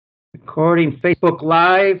Recording Facebook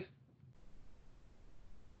Live.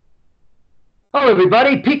 Hello,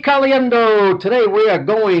 everybody. Pete Caliendo. Today we are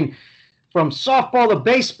going from softball to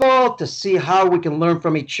baseball to see how we can learn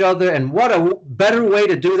from each other. And what a better way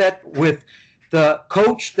to do that with the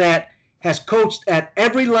coach that has coached at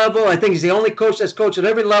every level. I think he's the only coach that's coached at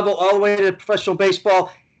every level, all the way to professional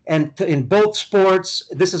baseball and in both sports.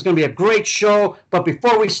 This is going to be a great show. But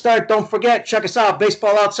before we start, don't forget, check us out,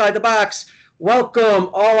 Baseball Outside the Box.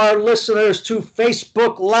 Welcome all our listeners to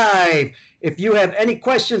Facebook Live. If you have any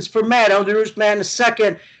questions for Matt, I'll introduce Matt in a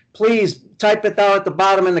second. Please type it down at the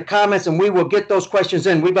bottom in the comments, and we will get those questions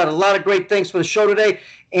in. We've got a lot of great things for the show today.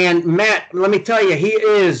 And Matt, let me tell you, he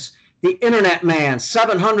is the internet man,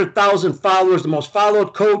 700,000 followers, the most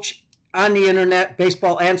followed coach on the internet,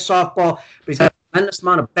 baseball and softball. But he's got a tremendous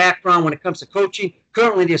amount of background when it comes to coaching.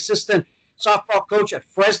 Currently the assistant softball coach at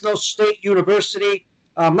Fresno State University.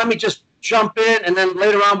 Let me just jump in, and then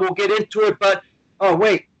later on we'll get into it. But, oh,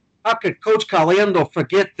 wait, how could Coach Caliendo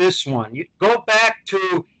forget this one? You go back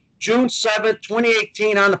to June 7th,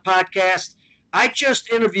 2018 on the podcast. I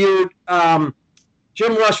just interviewed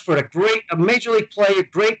Jim Rushford, a major league player,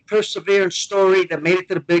 great perseverance story that made it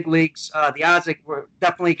to the big leagues. The odds were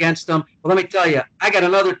definitely against him. But let me tell you, I got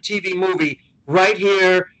another TV movie right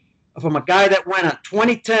here from a guy that went on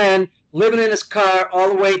 2010, living in his car all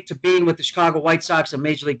the way to being with the Chicago White Sox and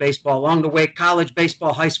Major League Baseball. Along the way, college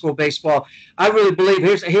baseball, high school baseball. I really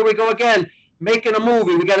believe, here we go again, making a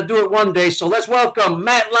movie. We got to do it one day. So let's welcome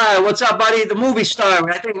Matt Lisle. What's up, buddy? The movie star.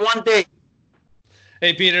 I think one day.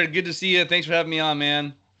 Hey, Peter. Good to see you. Thanks for having me on,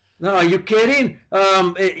 man. No, are you kidding?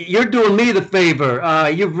 You're doing me the favor.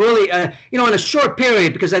 You've really, in a short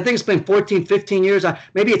period, because I think it's been 14, 15 years,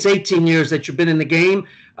 maybe it's 18 years that you've been in the game.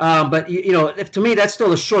 But, to me, that's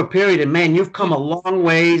still a short period. And, man, you've come a long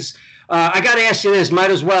ways. I got to ask you this,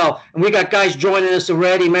 might as well. And we got guys joining us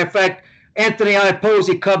already. Matter of fact, Anthony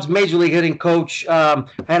Iapozzi, Cubs Major League hitting coach. Had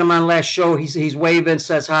him on last show. He's waving,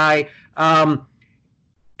 says hi. I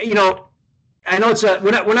know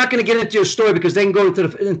we're not going to get into your story because they can go into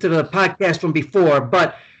the podcast from before.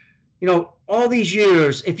 But all these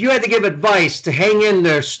years, if you had to give advice to hang in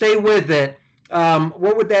there, stay with it,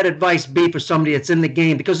 what would that advice be for somebody that's in the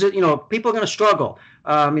game? Because people are going to struggle.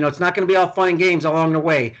 It's not going to be all fun and games along the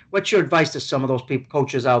way. What's your advice to some of those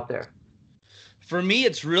coaches out there? For me,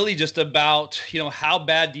 it's really just about, how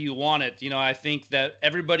bad do you want it? I think that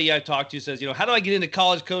everybody I talk to says, how do I get into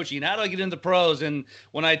college coaching? How do I get into pros? And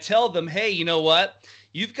when I tell them, hey, you know what?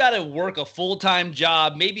 You've got to work a full-time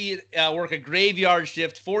job, maybe work a graveyard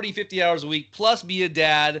shift, 40, 50 hours a week, plus be a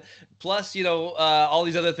dad, plus, all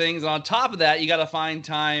these other things. And on top of that, you got to find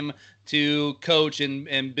time to coach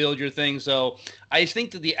and build your thing. So I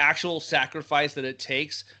think that the actual sacrifice that it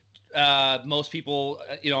takes, most people,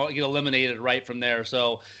 get eliminated right from there.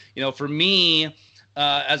 So, for me,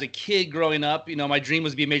 as a kid growing up, my dream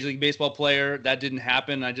was to be a Major League Baseball player. That didn't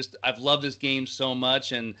happen. I've loved this game so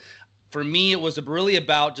much. And for me, it was really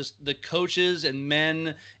about just the coaches and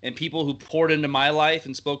men and people who poured into my life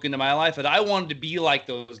and spoke into my life. And I wanted to be like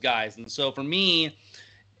those guys. And so for me,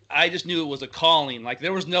 I just knew it was a calling. Like,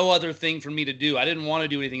 there was no other thing for me to do. I didn't want to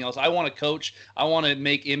do anything else. I want to coach. I want to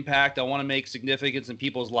make impact. I want to make significance in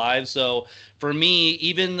people's lives. So for me,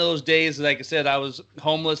 even those days, like I said, I was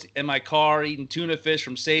homeless in my car eating tuna fish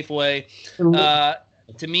from Safeway.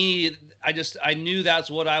 To me, I knew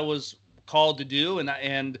that's what I was called to do.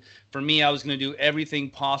 And for me, I was going to do everything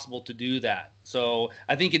possible to do that. So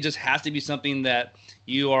I think it just has to be something that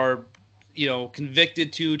you are,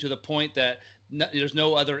 convicted to the point that there's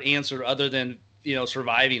no other answer other than,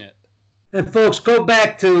 surviving it. And folks, go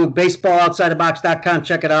back to baseballoutsidethebox.com.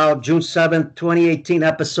 Check it out. June 7th, 2018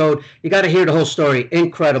 episode. You got to hear the whole story.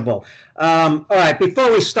 Incredible. All right, before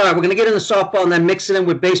we start, we're going to get into softball and then mix it in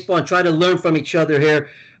with baseball and try to learn from each other here.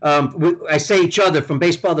 I say each other, from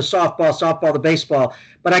baseball to softball, softball to baseball.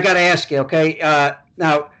 But I got to ask you, okay?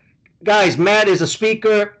 Now, guys, Matt is a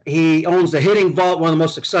speaker. He owns the Hitting Vault, one of the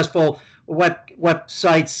most successful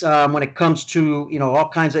websites when it comes to all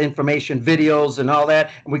kinds of information, videos and all that,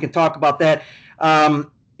 and we can talk about that.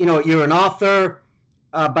 You're an author,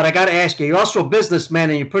 but I got to ask you, you're also a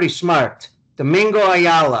businessman and you're pretty smart. Domingo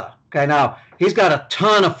Ayala, okay, now he's got a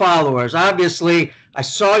ton of followers. Obviously, I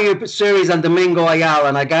saw your series on Domingo Ayala,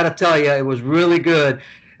 and I got to tell you, it was really good.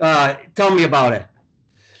 Tell me about it.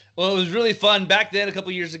 Well, it was really fun. Back then, a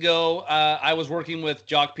couple years ago, I was working with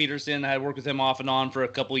Jock Peterson. I had worked with him off and on for a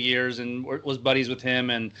couple years and was buddies with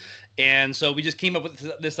him. And so we just came up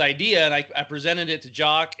with this idea, and I presented it to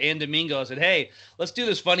Jock and Domingo. I said, hey, let's do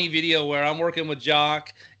this funny video where I'm working with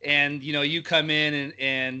Jock, and, you come in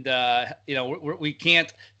and we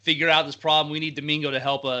can't figure out this problem. We need Domingo to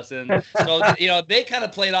help us. And so, they kind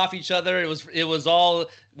of played off each other. It was all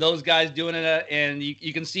those guys doing it. And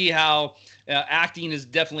you can see how acting is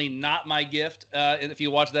definitely not my gift. If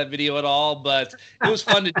you watch that video at all, but it was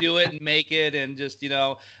fun to do it and make it. And just,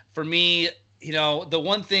 for me, the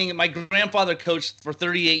one thing, my grandfather coached for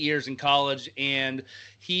 38 years in college, and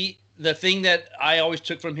the thing that I always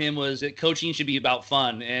took from him was that coaching should be about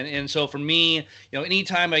fun. And so for me,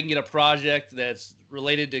 anytime I can get a project that's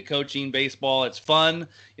related to coaching baseball, it's fun.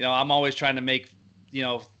 I'm always trying to make,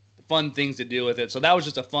 fun things to do with it. So that was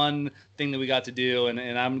just a fun thing that we got to do. And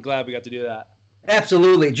I'm glad we got to do that.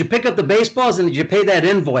 Absolutely. Did you pick up the baseballs and did you pay that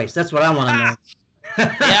invoice? That's what I want to know.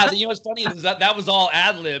 Yeah, what's funny is that was all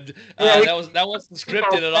ad-libbed. That wasn't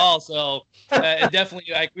scripted at all. So it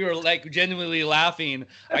definitely, we were genuinely laughing.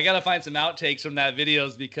 I gotta find some outtakes from that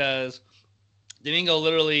videos because Domingo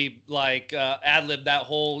literally ad-libbed that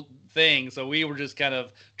whole thing. So we were just kind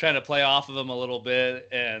of trying to play off of him a little bit,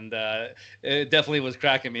 and it definitely was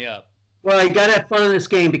cracking me up. Well, you got to have fun in this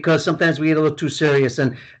game because sometimes we get a little too serious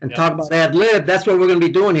and talk about ad-lib. That's what we're going to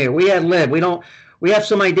be doing here. We ad-lib. We have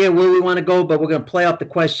some idea where we want to go, but we're going to play out the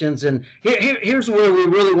questions. And here's where we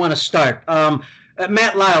really want to start.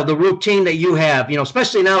 Matt Lisle, the routine that you have,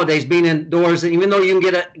 especially nowadays being indoors, and even though you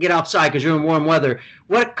can get outside because you're in warm weather,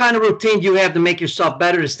 what kind of routine do you have to make yourself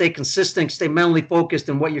better, to stay consistent, stay mentally focused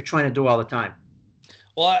in what you're trying to do all the time?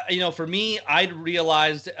 Well, for me, I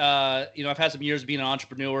realized, I've had some years being an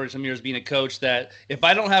entrepreneur, some years being a coach, that if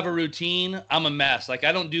I don't have a routine, I'm a mess. I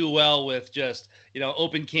don't do well with just,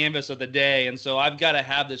 open canvas of the day. And so I've got to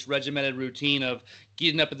have this regimented routine of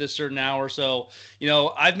getting up at this certain hour. So,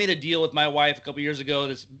 I've made a deal with my wife a couple years ago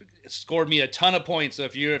that's scored me a ton of points. So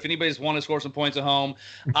if anybody's want to score some points at home,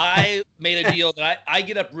 I made a deal that I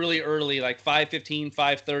get up really early, like 5:15,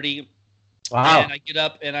 5:30. Wow. And I get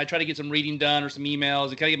up and I try to get some reading done or some emails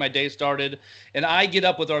and kind of get my day started. And I get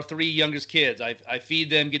up with our 3 youngest kids. I feed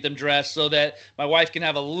them, get them dressed so that my wife can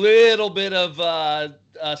have a little bit of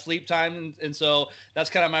sleep time. And so that's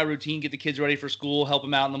kind of my routine, get the kids ready for school, help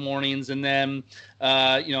them out in the mornings. And then,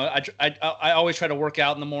 I always try to work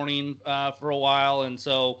out in the morning for a while.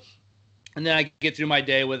 And then I get through my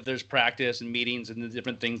day with there's practice and meetings and the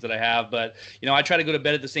different things that I have. But, I try to go to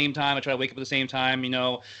bed at the same time. I try to wake up at the same time.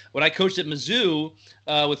 When I coached at Mizzou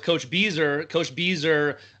with Coach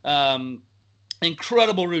Beezer,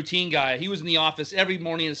 incredible routine guy. He was in the office every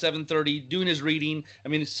morning at 7:30 doing his reading. I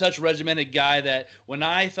mean, such a regimented guy that when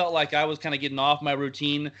I felt like I was kind of getting off my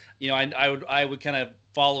routine, I would kind of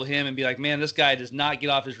follow him and be like, man, this guy does not get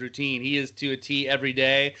off his routine. He is to a T every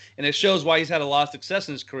day. And it shows why he's had a lot of success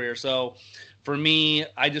in his career. So for me,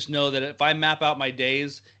 I just know that if I map out my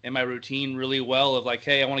days and my routine really well of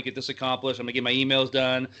hey, I want to get this accomplished. I'm going to get my emails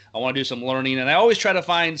done. I want to do some learning. And I always try to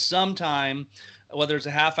find some time, whether it's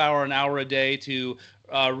a half hour, an hour a day, to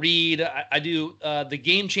read. I do the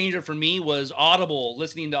game changer for me was Audible,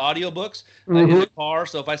 listening to audiobooks in the car.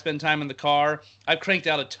 So if I spend time in the car, I've cranked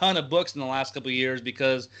out a ton of books in the last couple of years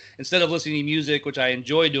because instead of listening to music, which I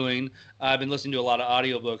enjoy doing, I've been listening to a lot of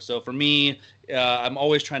audiobooks. So for me, I'm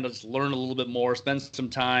always trying to just learn a little bit more, spend some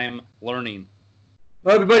time learning.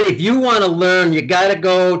 Well, everybody, if you want to learn, you got to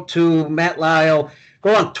go to Matt Lisle.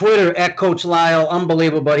 Go on Twitter at Coach Lisle.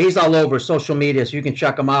 Unbelievable. He's all over social media, so you can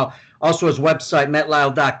check him out. Also, his website,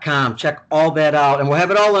 mattlisle.com. Check all that out. And we'll have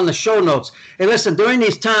it all in the show notes. Hey, listen, during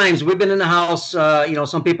these times, we've been in the house.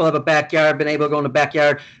 Some people have a backyard, been able to go in the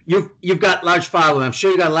backyard. You've got large following. I'm sure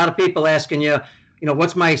you got a lot of people asking you,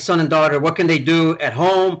 what's my son and daughter? What can they do at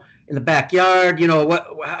home, in the backyard?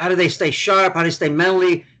 How do they stay sharp? How do they stay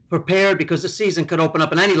mentally prepared, because the season could open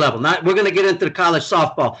up at any level. We're going to get into the college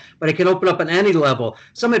softball, but it can open up at any level.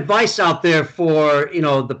 Some advice out there for,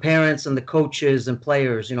 the parents and the coaches and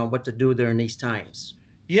players, what to do during these times.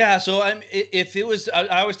 Yeah, so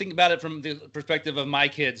I always think about it from the perspective of my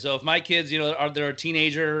kids. So if my kids, they're a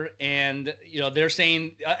teenager and, they're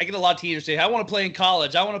saying, I get a lot of teenagers say, I want to play in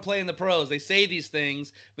college. I want to play in the pros. They say these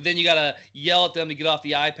things, but then you got to yell at them to get off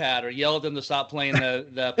the iPad or yell at them to stop playing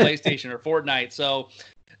the PlayStation or Fortnite. So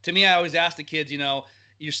to me, I always ask the kids,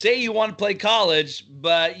 you say you want to play college,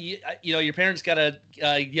 but your parents got to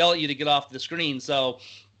yell at you to get off the screen. So,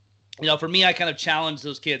 for me, I kind of challenge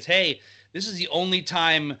those kids. Hey, this is the only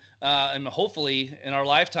time, and hopefully in our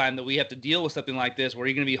lifetime, that we have to deal with something like this, where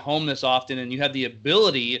you're going to be home this often, and you have the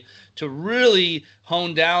ability to really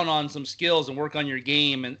hone down on some skills and work on your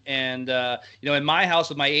game. And in my house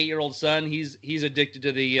with my 8-year-old son, he's addicted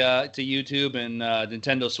to to YouTube and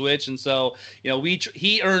Nintendo Switch, and so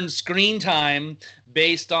he earns screen time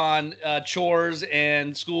based on chores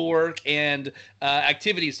and schoolwork and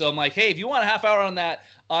activities. So I'm like, hey, if you want a half hour on that,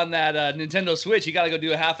 Nintendo Switch, you got to go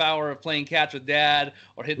do a half hour of playing catch with dad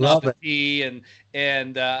or hitting off Love the it. tee.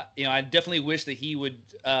 And I definitely wish that he would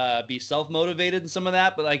be self-motivated in some of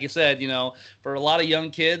that. But like you said, for a lot of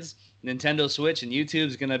young kids, Nintendo Switch and YouTube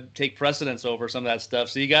is going to take precedence over some of that stuff.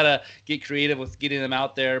 So you got to get creative with getting them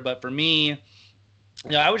out there. But for me,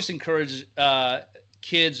 I would just encourage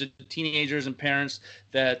kids, teenagers, and parents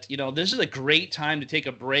that this is a great time to take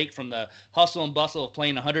a break from the hustle and bustle of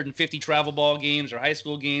playing 150 travel ball games or high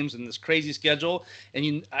school games and this crazy schedule.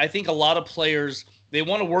 And I think a lot of players, they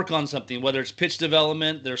want to work on something, whether it's pitch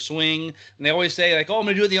development, their swing, and they always say like, "Oh, I'm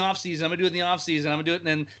gonna do it in the off season. I'm gonna do it in the off season. I'm gonna do it," and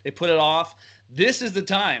then they put it off. This is the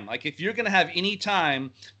time. Like if you're going to have any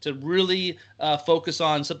time to really focus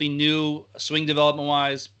on something new, swing development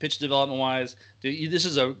wise, pitch development wise, this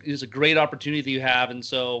is a great opportunity that you have. And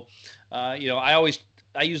so, I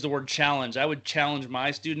use the word challenge. I would challenge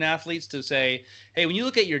my student athletes to say, hey, when you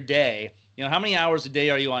look at your day, how many hours a day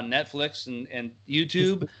are you on Netflix and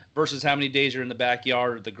YouTube versus how many days you're in the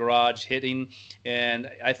backyard or the garage hitting? And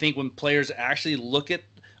I think when players actually look at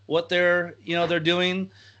what they're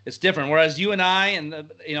doing, it's different. Whereas you and I and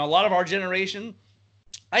a lot of our generation,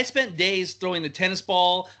 I spent days throwing the tennis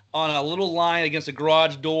ball on a little line against a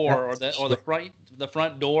garage door or the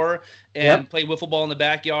front door and play wiffle ball in the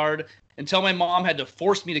backyard until my mom had to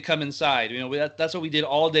force me to come inside. That's what we did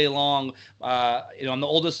all day long. I'm the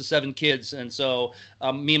oldest of 7 kids, and so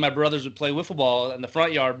me and my brothers would play wiffle ball in the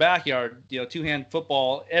front yard, backyard, two-hand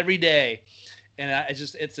football every day. And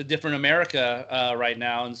it's a different America right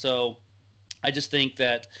now, and so I just think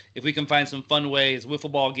that if we can find some fun ways,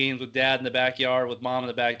 wiffle ball games with dad in the backyard, with mom in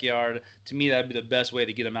the backyard, to me, that'd be the best way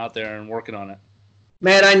to get them out there and working on it.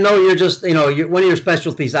 Man, I know you're just, one of your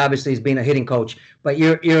specialties obviously is being a hitting coach, but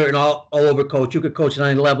you're an all-over coach. You could coach at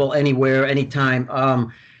any level, anywhere, anytime.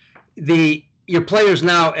 Your players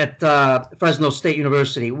now at Fresno State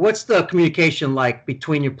University, what's the communication like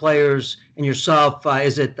between your players and yourself?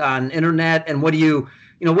 Is it on internet? And what are you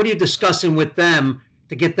discussing with them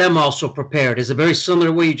to get them also prepared? Is it very similar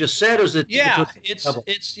to what you just said, or is it? Yeah,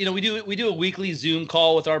 it's we do a weekly Zoom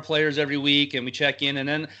call with our players every week, and we check in, and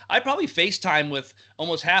then I probably FaceTime with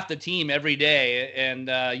almost half the team every day, and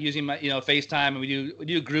using my FaceTime, and we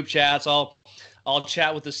do group chats. I'll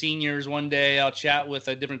chat with the seniors one day. I'll chat with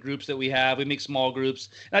different groups that we have. We make small groups,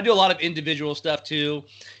 and I do a lot of individual stuff too.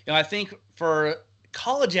 I think for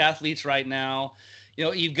college athletes right now,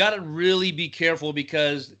 you've got to really be careful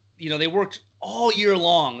because they worked all year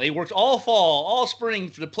long. They worked all fall, all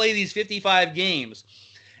spring to play these 55 games,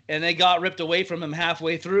 and they got ripped away from them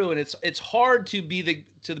halfway through. And it's hard to be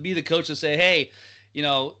the coach to say, hey,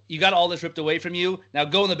 you got all this ripped away from you. Now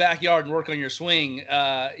go in the backyard and work on your swing.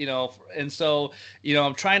 And so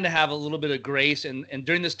I'm trying to have a little bit of grace. And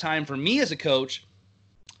during this time for me as a coach,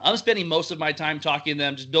 I'm spending most of my time talking to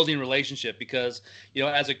them, just building a relationship because,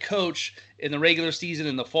 as a coach in the regular season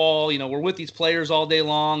in the fall, we're with these players all day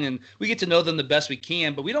long and we get to know them the best we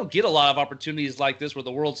can, but we don't get a lot of opportunities like this where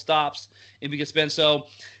the world stops and we can spend. So,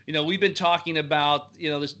 we've been talking about,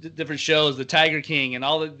 there's different shows, the Tiger King and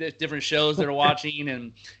all the different shows that are watching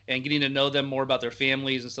and getting to know them more about their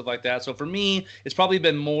families and stuff like that. So for me, it's probably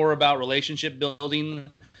been more about relationship building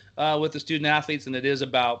with the student athletes than it is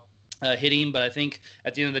about hitting. But I think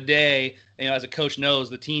at the end of the day, as a coach knows,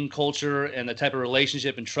 the team culture and the type of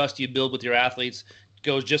relationship and trust you build with your athletes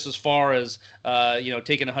goes just as far as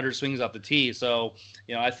taking 100 swings off the tee. So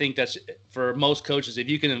I think that's for most coaches, if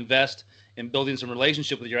you can invest in building some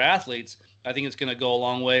relationship with your athletes, I think it's going to go a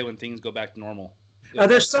long way when things go back to normal. Are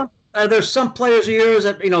there some players of yours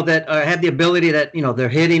that that have the ability that they're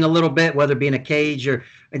hitting a little bit, whether it be in a cage or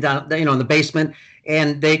down in the basement,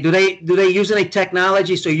 and do they use any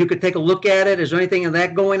technology so you could take a look at it? Is there anything of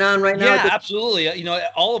that going on right now? Yeah, absolutely.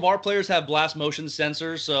 All of our players have blast motion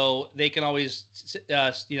sensors, so they can always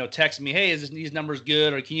text me, hey, is these numbers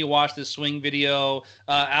good, or can you watch this swing video?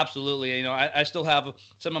 Absolutely. I still have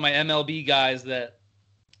some of my MLB guys that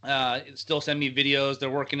still send me videos.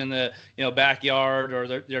 They're working in the backyard, or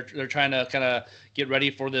they're trying to kind of get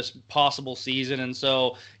ready for this possible season. And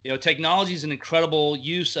so technology is an incredible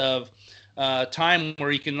use of time where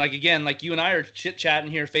you can, like you and I are chit chatting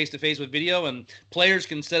here face to face with video, and players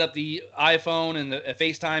can set up the iPhone and the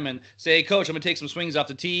FaceTime and say, hey, coach, I'm gonna take some swings off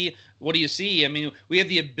the tee. What do you see? I mean, we have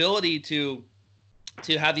the ability to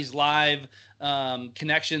have these live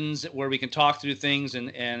connections where we can talk through things, and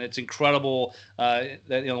it's incredible. That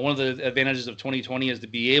one of the advantages of 2020 is to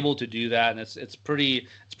be able to do that, and it's pretty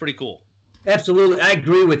cool. Absolutely, I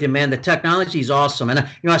agree with you, man. The technology is awesome, and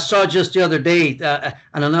I saw just the other day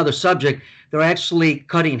on another subject, they're actually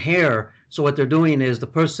cutting hair So what they're doing is the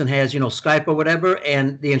person has, Skype or whatever,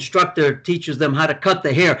 and the instructor teaches them how to cut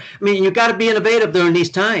the hair. I mean, you got to be innovative during these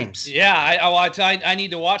times. Yeah, I need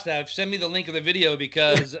to watch that. Send me the link of the video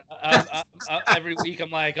because every week I'm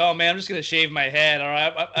like, oh man, I'm just gonna shave my head,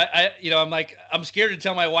 or I'm like, I'm scared to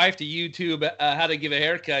tell my wife to YouTube how to give a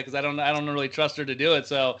haircut because I don't really trust her to do it.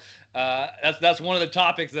 So that's one of the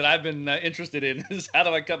topics that I've been interested in is how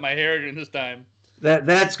do I cut my hair during this time.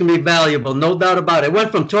 That's going to be valuable, no doubt about it. It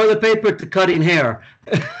went from toilet paper to cutting hair.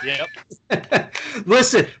 Yep.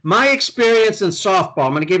 Listen, my experience in softball,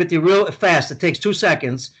 I'm going to give it to you real fast. It takes 2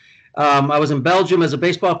 seconds. I was in Belgium as a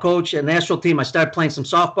baseball coach and national team. I started playing some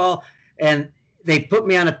softball, and they put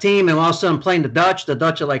me on a team, and all of a sudden I'm playing the Dutch. The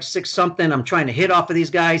Dutch are like 6-something. I'm trying to hit off of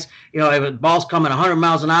these guys. Balls coming 100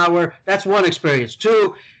 miles an hour. That's one experience.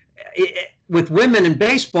 Two, with women in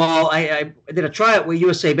baseball, I did a tryout with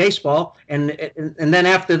USA Baseball, and then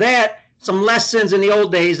after that, some lessons in the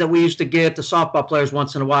old days that we used to give to softball players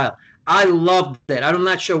once in a while. I loved it. I'm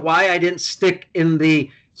not sure why I didn't stick in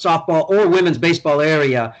the softball or women's baseball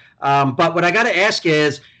area. But what I got to ask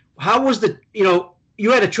is, how was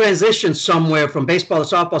you had a transition somewhere from baseball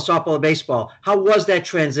to softball, softball to baseball. How was that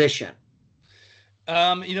transition?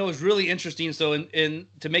 It was really interesting. So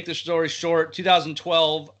to make the story short,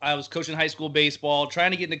 2012, I was coaching high school baseball,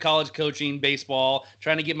 trying to get into college coaching baseball,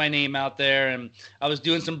 trying to get my name out there. And I was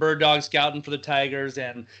doing some bird dog scouting for the Tigers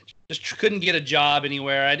and just couldn't get a job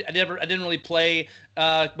anywhere. I didn't really play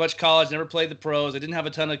much college, never played the pros. I didn't have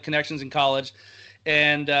a ton of connections in college.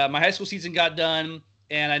 And my high school season got done.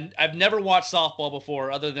 And I've never watched softball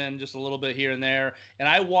before other than just a little bit here and there. And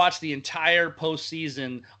I watched the entire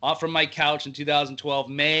postseason from my couch in 2012,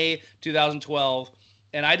 May 2012.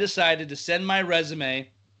 And I decided to send my resume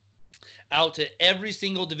out to every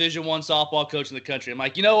single Division I softball coach in the country. I'm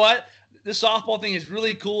like, you know what? This softball thing is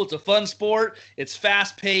really cool. It's a fun sport. It's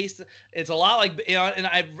fast-paced. It's a lot like, and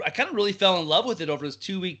I kind of really fell in love with it over this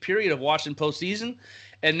 2-week period of watching postseason.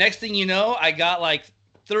 And next thing you know, I got like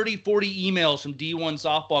 30, 40 emails from D1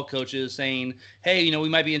 softball coaches saying, hey, we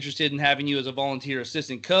might be interested in having you as a volunteer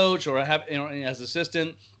assistant coach or as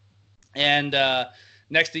assistant. And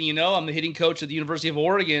next thing you know, I'm the hitting coach at the University of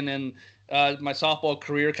Oregon, and my softball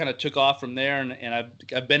career kind of took off from there. And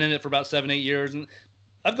I've been in it for about 7-8 years. And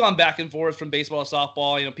I've gone back and forth from baseball to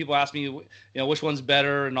softball. People ask me, which one's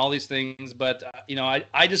better and all these things. But,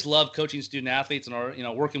 I just love coaching student athletes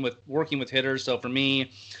and, working with hitters. So for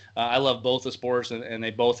me, I love both the sports, and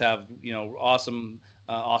they both have,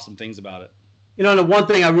 awesome things about it. The one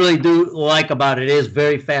thing I really do like about it is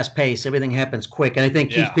very fast paced. Everything happens quick, and I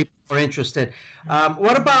think keeps people more interested.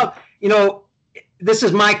 What about, this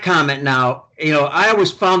is my comment now. I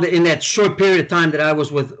always found that in that short period of time that I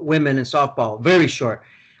was with women in softball, very short,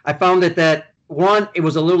 I found that one, it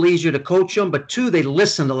was a little easier to coach them, but two, they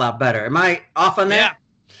listened a lot better. Am I off on that?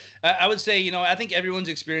 Yeah. I would say, I think everyone's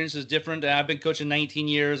experience is different. I've been coaching 19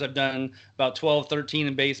 years. I've done about 12, 13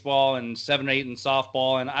 in baseball and 7 or 8 in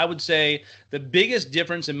softball. And I would say the biggest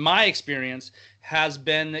difference in my experience has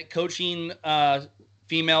been that coaching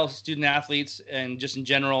female student athletes and just in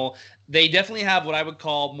general, they definitely have what I would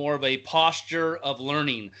call more of a posture of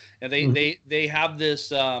learning. And they have this,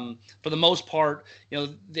 for the most part,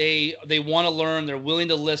 they want to learn. They're willing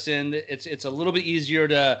to listen. It's a little bit easier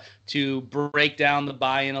to break down the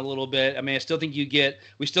buy-in a little bit. I mean, I still think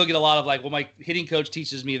we still get a lot of like, well, my hitting coach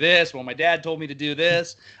teaches me this. Well, my dad told me to do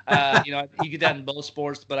this. You get that in both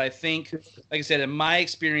sports. But I think, like I said, in my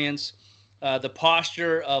experience, the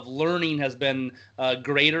posture of learning has been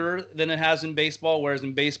greater than it has in baseball, whereas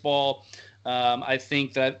in baseball, I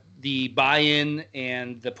think that the buy-in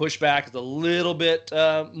and the pushback is a little bit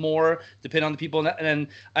more depending on the people. And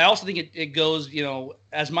I also think it goes,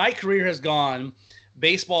 as my career has gone,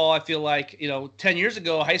 baseball, I feel like, 10 years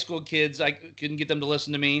ago, high school kids, I couldn't get them to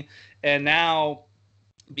listen to me. And now,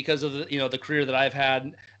 because of the career that I've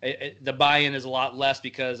had, the buy-in is a lot less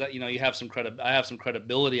because you have I have some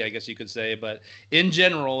credibility, I guess you could say. But in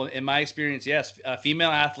general, in my experience, yes, female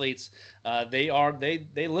athletes they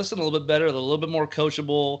listen a little bit better, they're a little bit more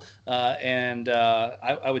coachable, and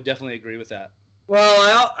I would definitely agree with that.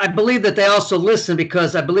 Well, I believe that they also listen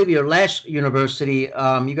because I believe your last university,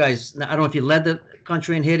 you guys, I don't know if you led the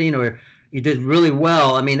country in hitting or you did really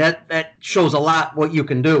well. I mean, that shows a lot what you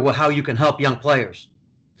can do, how you can help young players.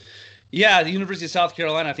 Yeah, the University of South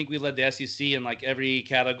Carolina, I think we led the SEC in like every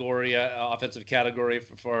category, offensive category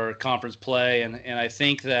for conference play. And I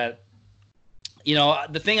think that,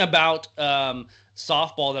 the thing about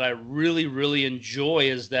softball that I really, really enjoy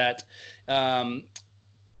is that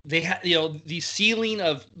they have, the ceiling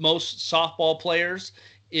of most softball players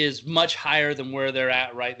is much higher than where they're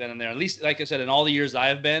at right then and there. At least, like I said, in all the years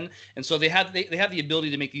I've been. And so they have the ability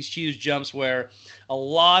to make these huge jumps where a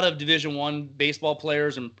lot of Division I baseball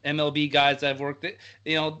players and MLB guys I've worked with,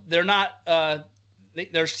 they're not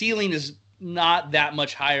their ceiling is not that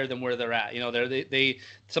much higher than where they're at. They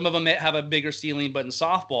some of them have a bigger ceiling, but in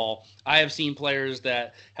softball, I have seen players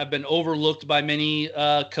that have been overlooked by many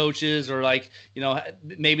coaches, or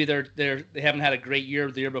maybe they haven't had a great year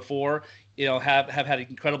the year before. Have had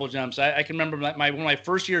incredible jumps. I can remember one of my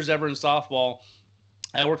first years ever in softball.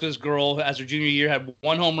 I worked with this girl who, as her junior year, had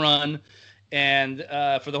 1 home run, and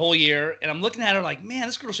for the whole year. And I'm looking at her like, man,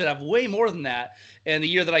 this girl should have way more than that. And the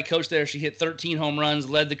year that I coached there, she hit 13 home runs,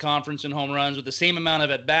 led the conference in home runs with the same amount of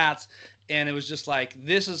at bats. And it was just like,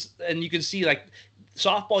 and you can see like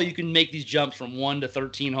softball, you can make these jumps from 1 to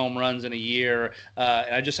 13 home runs in a year.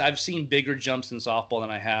 And I've seen bigger jumps in softball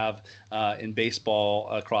than I have in baseball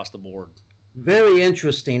across the board. Very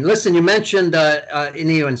interesting. Listen, you mentioned in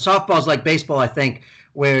softball's like baseball, I think,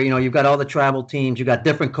 where you've got all the travel teams, you got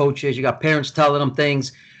different coaches, you got parents telling them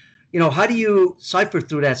things. How do you cipher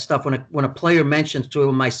through that stuff when a player mentions to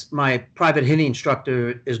him, my private hitting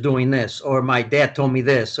instructor is doing this, or my dad told me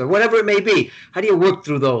this, or whatever it may be? How do you work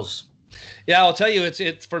through those? Yeah, I'll tell you,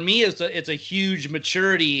 it's for me, it's a huge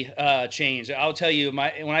maturity change. I'll tell you,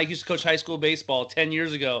 when I used to coach high school baseball 10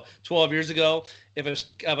 years ago, 12 years ago, if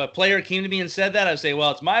a player came to me and said that, I'd say,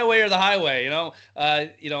 well, it's my way or the highway.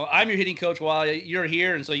 I'm your hitting coach while you're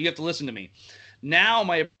here, and so you have to listen to me. Now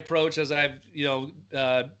my approach, as I've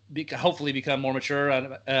hopefully become more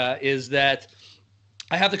mature, is that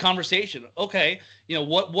I have the conversation. Okay,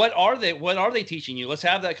 what are they teaching you? Let's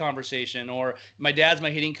have that conversation. Or my dad's my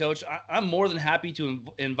hitting coach. I'm more than happy to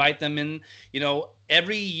invite them in.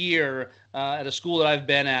 Every year at a school that I've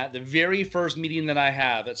been at, the very first meeting that I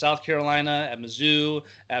have at South Carolina, at Mizzou,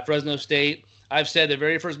 at Fresno State, I've said the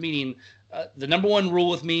very first meeting, the number one rule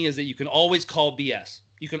with me is that you can always call BS.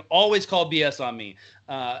 You can always call BS on me.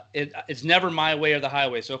 It's never my way or the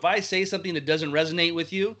highway. So if I say something that doesn't resonate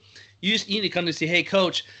with you, you need to come to say, hey,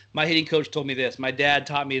 coach, my hitting coach told me this. My dad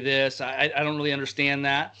taught me this. I don't really understand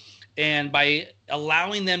that. And by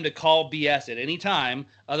allowing them to call BS at any time,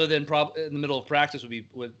 other than in the middle of practice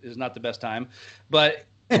is not the best time. But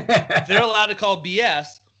if they're allowed to call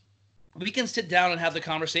BS, we can sit down and have the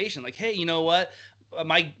conversation. Like, hey, you know what?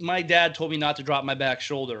 My dad told me not to drop my back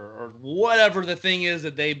shoulder, or whatever the thing is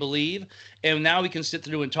that they believe. And now we can sit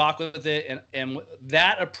through and talk with it. And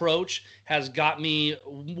that approach has got me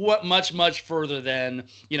much, much further than,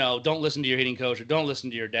 don't listen to your hitting coach, or don't listen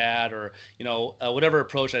to your dad, or, whatever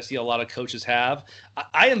approach I see a lot of coaches have.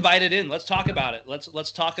 I invite it in. Let's talk about it.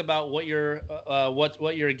 Let's talk about what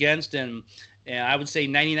you're against. And I would say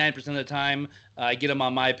 99% of the time, I get them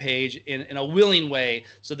on my page in a willing way,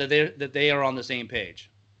 so that they are on the same page.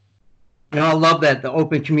 I love that, the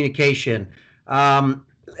open communication.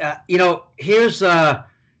 Here's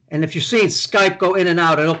and if you're seeing Skype go in and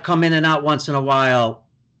out, it'll come in and out once in a while.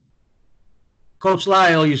 Coach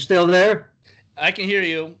Lisle, you still there? I can hear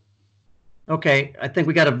you. Okay, I think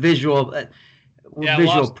we got a visual. Yeah,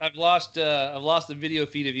 visual. I've lost the video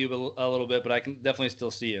feed of you a little bit, but I can definitely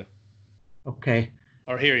still see you. Okay.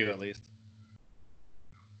 Or hear you at least.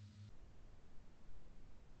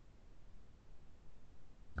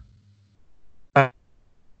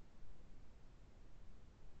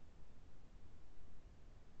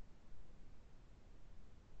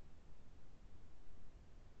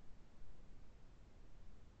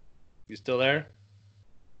 You still there?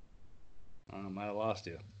 I might have lost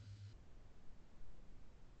you.